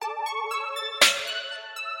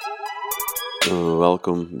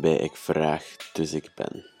Welkom bij Ik Vraag, dus ik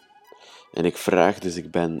ben. En ik vraag, dus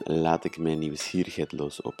ik ben, laat ik mijn nieuwsgierigheid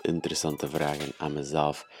los op interessante vragen aan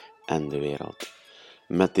mezelf en de wereld.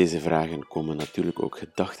 Met deze vragen komen natuurlijk ook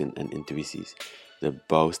gedachten en intuïties, de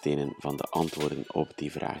bouwstenen van de antwoorden op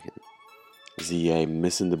die vragen. Zie jij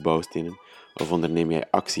missende bouwstenen of onderneem jij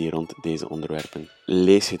actie rond deze onderwerpen?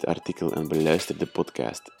 Lees het artikel en beluister de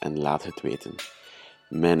podcast en laat het weten.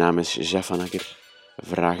 Mijn naam is Jeff van Akker.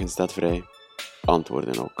 Vragen staat vrij,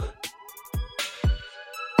 antwoorden ook.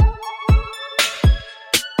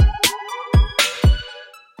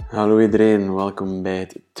 Hallo iedereen, welkom bij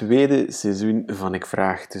het tweede seizoen van Ik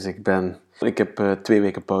Vraag, dus ik ben. Ik heb 2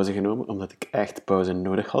 weken pauze genomen, omdat ik echt pauze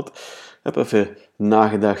nodig had. Ik heb even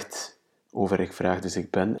nagedacht over Ik Vraag, dus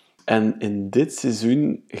ik ben. En in dit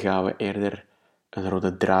seizoen gaan we eerder een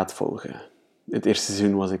rode draad volgen. Het eerste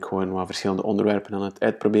seizoen was ik gewoon wat verschillende onderwerpen aan het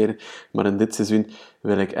uitproberen, maar in dit seizoen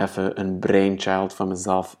wil ik even een brainchild van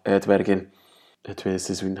mezelf uitwerken. Het tweede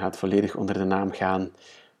seizoen gaat volledig onder de naam gaan: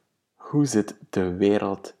 Hoe zit de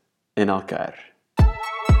wereld in elkaar?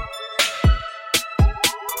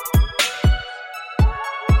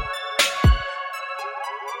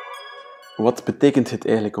 Wat betekent het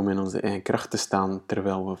eigenlijk om in onze eigen kracht te staan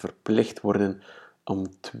terwijl we verplicht worden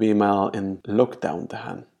om 2 maal in lockdown te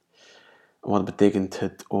gaan? Wat betekent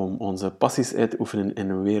het om onze passies uit te oefenen in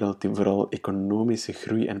een wereld die vooral economische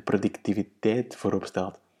groei en productiviteit voorop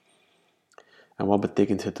stelt? En wat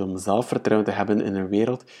betekent het om zelfvertrouwen te hebben in een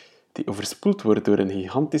wereld die overspoeld wordt door een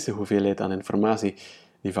gigantische hoeveelheid aan informatie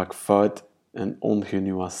die vaak fout en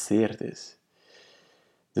ongenuanceerd is?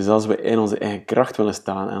 Dus als we in onze eigen kracht willen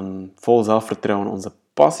staan en vol zelfvertrouwen onze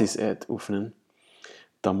passies uitoefenen,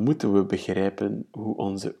 dan moeten we begrijpen hoe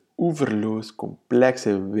onze oeverloos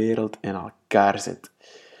complexe wereld in elkaar zit.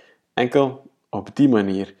 Enkel op die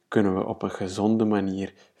manier kunnen we op een gezonde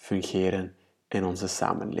manier fungeren in onze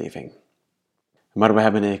samenleving. Maar we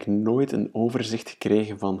hebben eigenlijk nooit een overzicht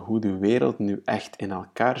gekregen van hoe de wereld nu echt in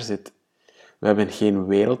elkaar zit. We hebben geen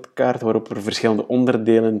wereldkaart waarop we verschillende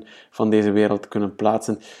onderdelen van deze wereld kunnen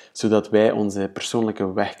plaatsen, zodat wij onze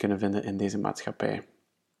persoonlijke weg kunnen vinden in deze maatschappij.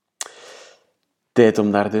 Tijd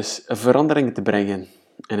om daar dus veranderingen te brengen.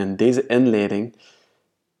 En in deze inleiding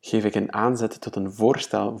geef ik een aanzet tot een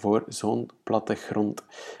voorstel voor zo'n plattegrond.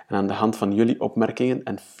 En aan de hand van jullie opmerkingen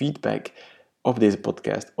en feedback op deze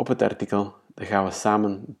podcast, op het artikel, dan gaan we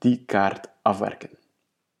samen die kaart afwerken.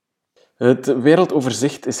 Het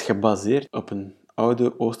wereldoverzicht is gebaseerd op een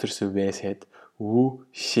oude Oosterse wijsheid, Wu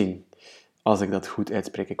Xing. Als ik dat goed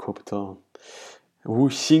uitspreek, ik hoop het wel. Wu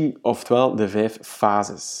Xing, oftewel de 5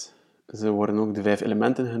 fases. Ze worden ook de 5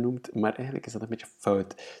 elementen genoemd, maar eigenlijk is dat een beetje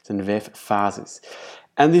fout. Het zijn 5 fases.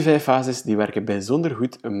 En die 5 fases die werken bijzonder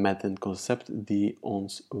goed met een concept die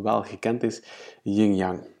ons wel gekend is,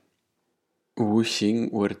 yin-yang.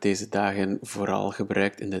 Wuxing wordt deze dagen vooral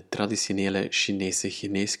gebruikt in de traditionele Chinese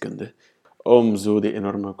geneeskunde, om zo de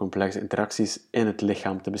enorme complexe interacties in het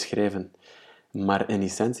lichaam te beschrijven. Maar in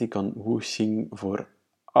essentie kan Wuxing voor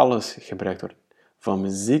alles gebruikt worden, van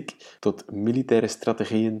muziek tot militaire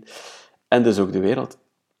strategieën en dus ook de wereld.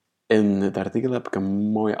 In het artikel heb ik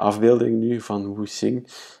een mooie afbeelding nu van Wuxing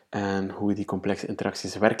en hoe die complexe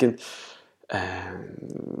interacties werken.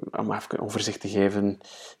 Om even een overzicht te geven,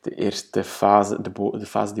 de eerste fase, de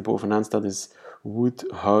fase die bovenaan staat, is wood,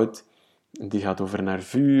 hout. Die gaat over naar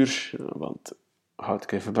vuur, want hout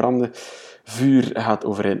kun je verbranden. Vuur gaat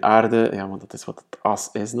over in aarde, ja, want dat is wat het as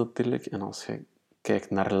is natuurlijk. En als je kijkt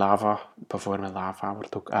naar lava, bijvoorbeeld lava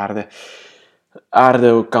wordt ook aarde.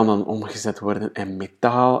 Aarde kan dan omgezet worden in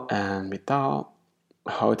metaal. En metaal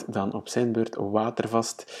houdt dan op zijn beurt water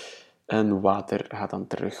vast. En water gaat dan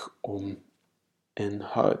terug om in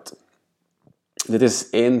hout. Dit is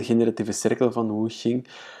 1 generatieve cirkel van Wuxing,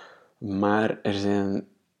 maar er zijn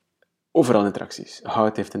overal interacties.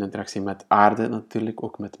 Hout heeft een interactie met aarde natuurlijk,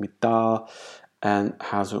 ook met metaal, en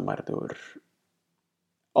ga zo maar door.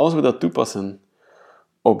 Als we dat toepassen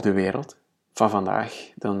op de wereld van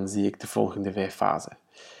vandaag, dan zie ik de volgende 5 fasen.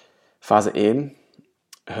 Fase 1,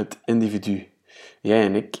 het individu. Jij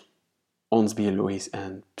en ik, ons biologisch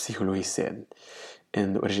en psychologisch zijn.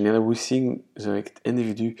 In de originele Wuxing zou ik het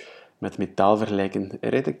individu met metaal vergelijken,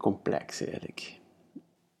 redelijk complex eigenlijk.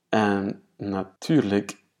 En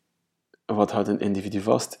natuurlijk, wat houdt een individu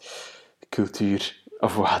vast? Cultuur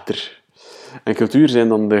of water. En cultuur zijn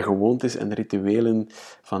dan de gewoontes en rituelen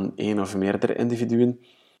van 1 of meerdere individuen.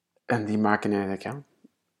 En die maken eigenlijk, ja,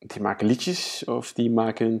 die maken liedjes of die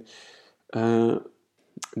maken...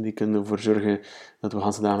 die kunnen ervoor zorgen dat we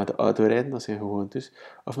hele dagen met de auto rijden, dat zijn gewoontes.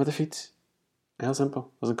 Of met de fiets. Heel simpel.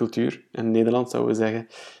 Dat is een cultuur. In Nederland zouden we zeggen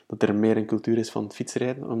dat er meer een cultuur is van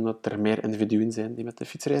fietsrijden, omdat er meer individuen zijn die met de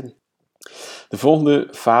fiets rijden. De volgende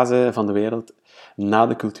fase van de wereld na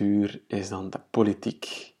de cultuur is dan de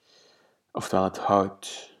politiek. Oftewel het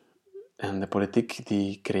hout. En de politiek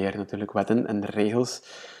die creëert natuurlijk wetten en regels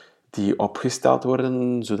die opgesteld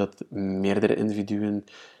worden, zodat meerdere individuen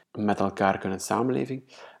met elkaar kunnen samenleven.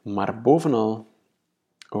 Maar bovenal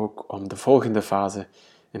ook om de volgende fase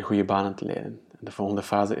in goede banen te leiden. De volgende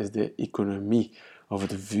fase is de economie, of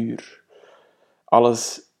het vuur.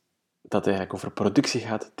 Alles dat eigenlijk over productie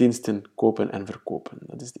gaat, diensten kopen en verkopen.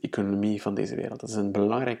 Dat is de economie van deze wereld. Dat is een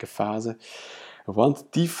belangrijke fase, want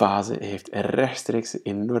die fase heeft rechtstreeks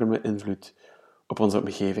enorme invloed op onze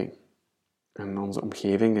omgeving. En onze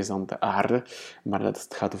omgeving is dan de aarde, maar het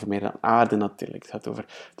gaat over meer dan aarde natuurlijk. Het gaat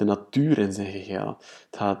over de natuur in zijn geheel.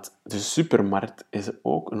 De supermarkt is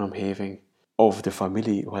ook een omgeving. Of de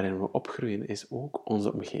familie waarin we opgroeien is ook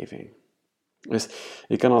onze omgeving. Dus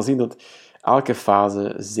je kan al zien dat elke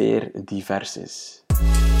fase zeer divers is.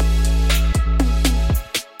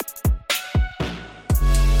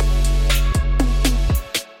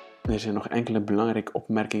 Er zijn nog enkele belangrijke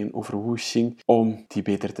opmerkingen over Wuxing om die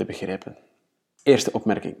beter te begrijpen. Eerste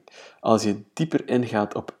opmerking. Als je dieper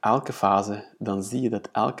ingaat op elke fase, dan zie je dat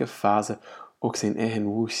elke fase ook zijn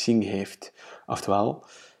eigen Wuxing heeft. Oftewel,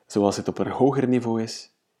 zoals het op een hoger niveau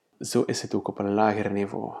is, zo is het ook op een lager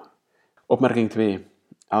niveau. Opmerking 2.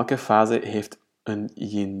 Elke fase heeft een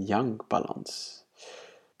yin-yang balans.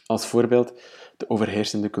 Als voorbeeld, de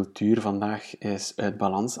overheersende cultuur vandaag is uit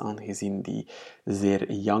balans aangezien die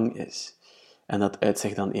zeer yang is. En dat uit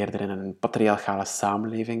zich dan eerder in een patriarchale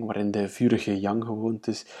samenleving, waarin de vurige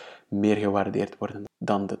yang-gewoontes meer gewaardeerd worden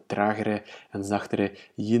dan de tragere en zachtere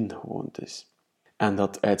yin-gewoontes. En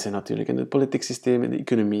dat uit zich natuurlijk in het politiek systeem, in de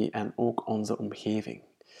economie en ook onze omgeving.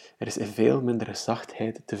 Er is veel minder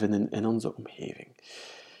zachtheid te vinden in onze omgeving.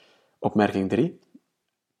 Opmerking 3.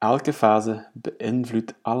 Elke fase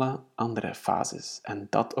beïnvloedt alle andere fases en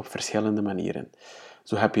dat op verschillende manieren.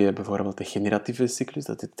 Zo heb je bijvoorbeeld de generatieve cyclus,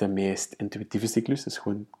 dat is de meest intuïtieve cyclus, dus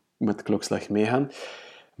gewoon met klokslag meegaan.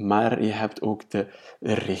 Maar je hebt ook de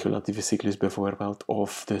regulatieve cyclus bijvoorbeeld,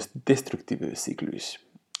 of de destructieve cyclus.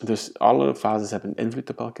 Dus alle fases hebben invloed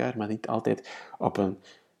op elkaar, maar niet altijd op een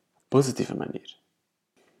positieve manier.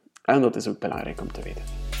 En dat is ook belangrijk om te weten.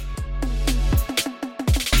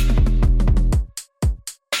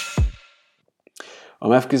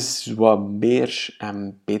 Om even wat meer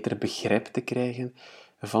en beter begrip te krijgen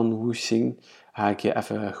van Wuxing, ga ik je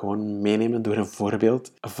even gewoon meenemen door een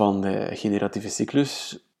voorbeeld van de generatieve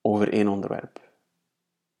cyclus over één onderwerp.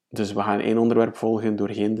 Dus we gaan één onderwerp volgen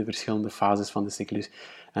doorheen de verschillende fases van de cyclus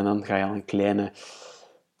en dan ga je al een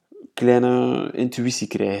kleine intuïtie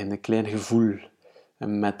krijgen, een klein gevoel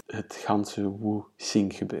met het ganse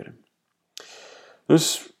Wuxing gebeuren.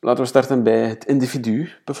 Dus laten we starten bij het individu,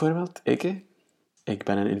 bijvoorbeeld. Ik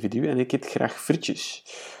ben een individu en ik eet graag frietjes.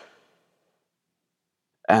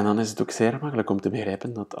 En dan is het ook zeer makkelijk om te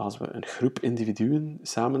begrijpen dat als we een groep individuen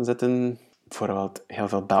samenzetten, bijvoorbeeld heel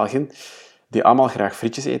veel Belgen, die allemaal graag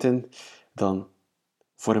frietjes eten, dan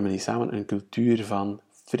vormen die samen een cultuur van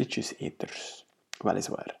frietjeseters.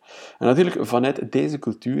 Weliswaar. En natuurlijk, vanuit deze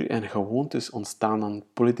cultuur en gewoontes ontstaan dan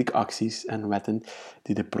politieke acties en wetten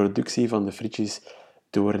die de productie van de frietjes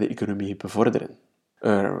door de economie bevorderen.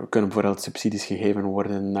 Er kunnen bijvoorbeeld subsidies gegeven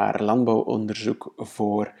worden naar landbouwonderzoek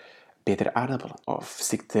voor betere aardappelen of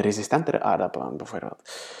ziekteresistentere aardappelen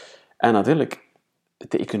bijvoorbeeld. En natuurlijk,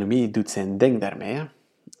 de economie doet zijn ding daarmee. Hè.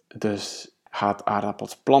 Dus gaat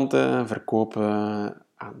aardappels planten, verkopen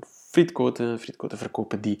aan frietkoten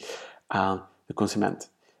verkopen die aan de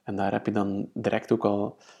consument. En daar heb je dan direct ook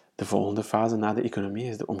al de volgende fase na de economie,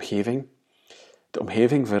 is de omgeving. De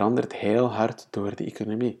omgeving verandert heel hard door de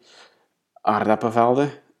economie.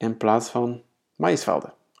 Aardappelvelden in plaats van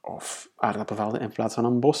maïsvelden. Of aardappelvelden in plaats van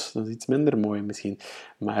een bos. Dat is iets minder mooi misschien.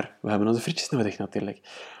 Maar we hebben onze frietjes nodig natuurlijk.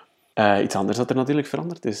 Iets anders dat er natuurlijk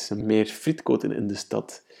verandert is meer frietkoten in de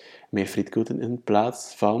stad. Meer frietkoten in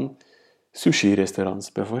plaats van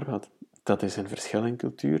sushi-restaurants bijvoorbeeld. Dat is een verschil in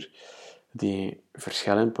cultuur, die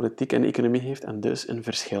verschil in politiek en economie heeft en dus een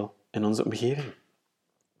verschil in onze omgeving.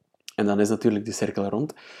 En dan is natuurlijk de cirkel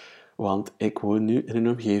rond, want ik woon nu in een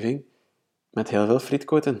omgeving met heel veel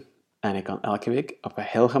frietkoten. En ik kan elke week op een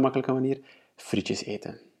heel gemakkelijke manier frietjes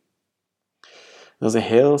eten. Dat is een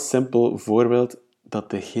heel simpel voorbeeld dat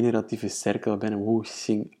de generatieve cirkel binnen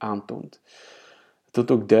Wuxing aantoont. Het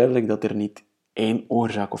toont ook duidelijk dat er niet één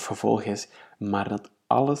oorzaak of gevolg is, maar dat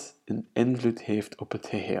alles een invloed heeft op het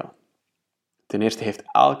geheel. Ten eerste heeft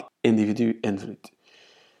elk individu invloed.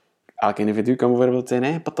 Elk individu kan bijvoorbeeld zijn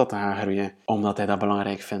eigen patatten gaan groeien, omdat hij dat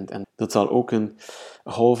belangrijk vindt. En dat zal ook een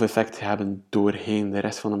golfeffect hebben doorheen de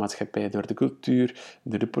rest van de maatschappij, door de cultuur,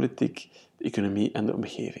 door de politiek, de economie en de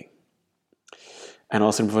omgeving. En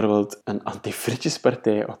als er bijvoorbeeld een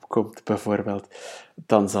anti-frietjespartij opkomt, bijvoorbeeld,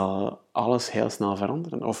 dan zal alles heel snel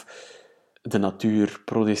veranderen. Of de natuur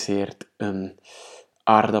produceert een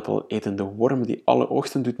aardappeletende worm die alle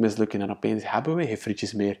oogsten doet mislukken en opeens hebben we geen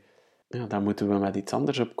frietjes meer. Ja, dan moeten we met iets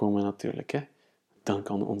anders opkomen natuurlijk. Hè. Dan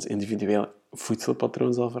kan ons individueel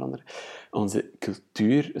voedselpatroon zal veranderen. Onze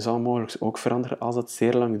cultuur zal mogelijk ook veranderen als het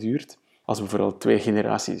zeer lang duurt. Als we bijvoorbeeld 2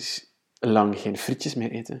 generaties lang geen frietjes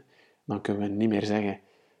meer eten, dan kunnen we niet meer zeggen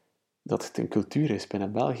dat het een cultuur is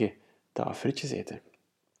binnen België dat we frietjes eten.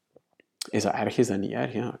 Is dat erg? Is dat niet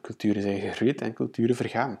erg? Ja, culturen zijn gegroeid en culturen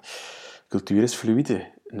vergaan. Cultuur is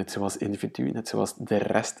fluïde, net zoals individu, net zoals de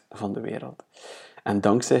rest van de wereld. En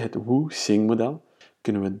dankzij het Wu-Xing-model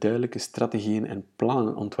kunnen we duidelijke strategieën en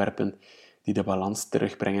plannen ontwerpen die de balans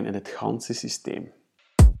terugbrengen in het ganse systeem.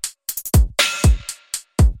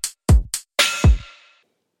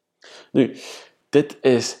 Nu, dit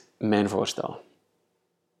is mijn voorstel.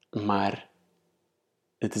 Maar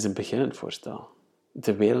het is een beginnend voorstel.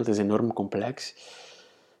 De wereld is enorm complex.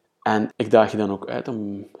 En ik daag je dan ook uit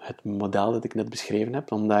om het model dat ik net beschreven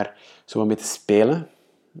heb, om daar zo wat mee te spelen.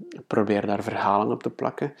 Probeer daar verhalen op te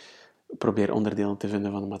plakken. Probeer onderdelen te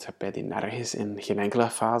vinden van de maatschappij die nergens in geen enkele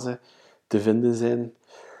fase te vinden zijn.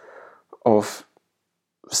 Of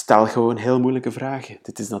stel gewoon heel moeilijke vragen.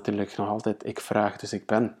 Dit is natuurlijk nog altijd ik vraag, dus ik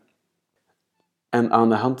ben. En aan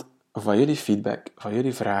de hand van jullie feedback, van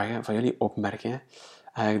jullie vragen, van jullie opmerkingen,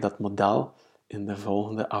 ga ik dat model in de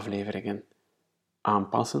volgende afleveringen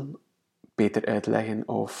aanpassen, beter uitleggen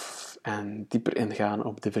en dieper ingaan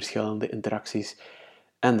op de verschillende interacties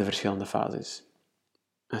en de verschillende fases.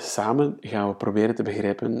 En samen gaan we proberen te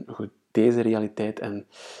begrijpen hoe deze realiteit en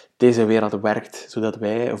deze wereld werkt, zodat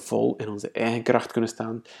wij vol in onze eigen kracht kunnen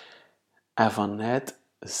staan en vanuit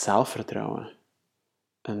zelfvertrouwen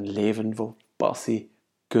een leven vol passie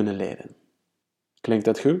kunnen leiden. Klinkt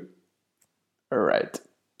dat goed? Alright.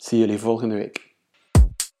 Zie jullie volgende week.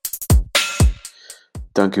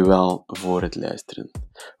 Dank u wel voor het luisteren.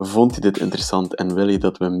 Vond je dit interessant en wil je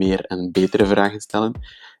dat we meer en betere vragen stellen?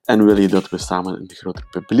 En wil je dat we samen een groter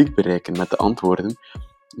publiek bereiken met de antwoorden?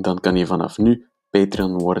 Dan kan je vanaf nu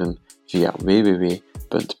Patreon worden via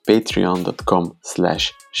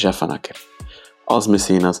www.patreon.com/jeffvanakker. Als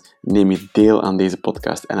mecenas neem je deel aan deze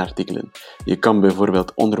podcast en artikelen. Je kan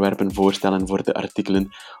bijvoorbeeld onderwerpen voorstellen voor de artikelen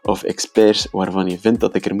of experts waarvan je vindt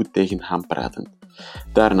dat ik er moet tegen gaan praten.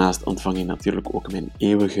 Daarnaast ontvang je natuurlijk ook mijn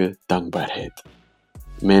eeuwige dankbaarheid.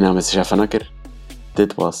 Mijn naam is Jeff Vanakker.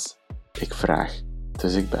 Dit was Ik Vraag,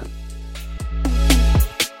 dus ik Ben.